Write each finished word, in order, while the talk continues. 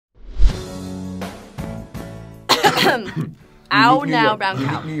Ow now, brown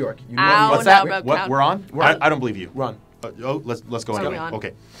cow. New York. Ow What's now, that? brown cow. We're on? We're on. I don't believe you. Run. Let's go Are we in. on?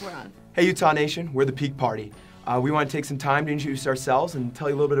 Okay. We're on. Hey Utah Nation, we're the Peak Party. We want to take some time to introduce ourselves and tell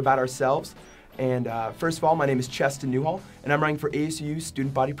you a little bit about ourselves. And first of all, my name is Cheston Newhall, and I'm running for ASUU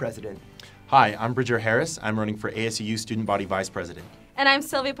Student Body President. Hi, I'm Bridger Harris. I'm running for ASUU Student Body Vice President. And I'm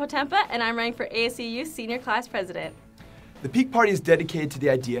Sylvia Potempa, and I'm running for ASUU Senior Class President. The Peak Party is dedicated to the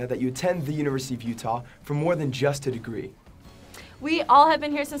idea that you attend the University of Utah for more than just a degree. We all have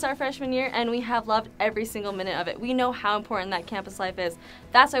been here since our freshman year, and we have loved every single minute of it. We know how important that campus life is.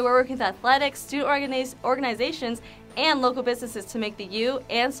 That's why we're working with athletics, student organizations, and local businesses to make the U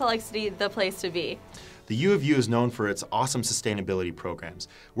and Salt Lake City the place to be. The U of U is known for its awesome sustainability programs.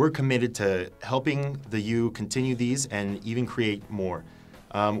 We're committed to helping the U continue these and even create more.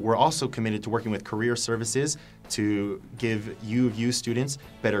 We're also committed to working with career services to give U of U students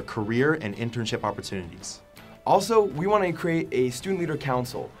better career and internship opportunities. Also, we want to create a Student Leader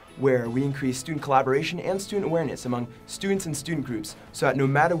Council where we increase student collaboration and student awareness among students and student groups so that no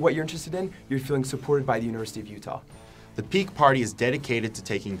matter what you're interested in, you're feeling supported by the University of Utah. The Peak Party is dedicated to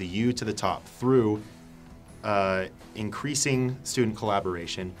taking the U to the top through increasing student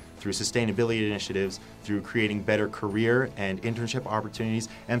collaboration, through sustainability initiatives, through creating better career and internship opportunities,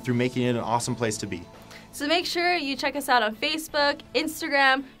 and through making it an awesome place to be. So make sure you check us out on Facebook,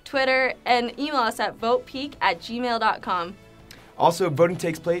 Instagram, Twitter, and email us at votepeak@gmail.com. Also, voting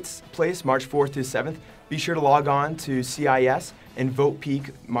takes place March 4th through 7th. Be sure to log on to CIS and vote Peak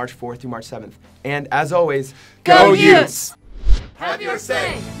March 4th through March 7th. And as always, Go Utes! Have your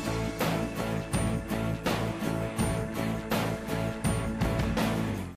say!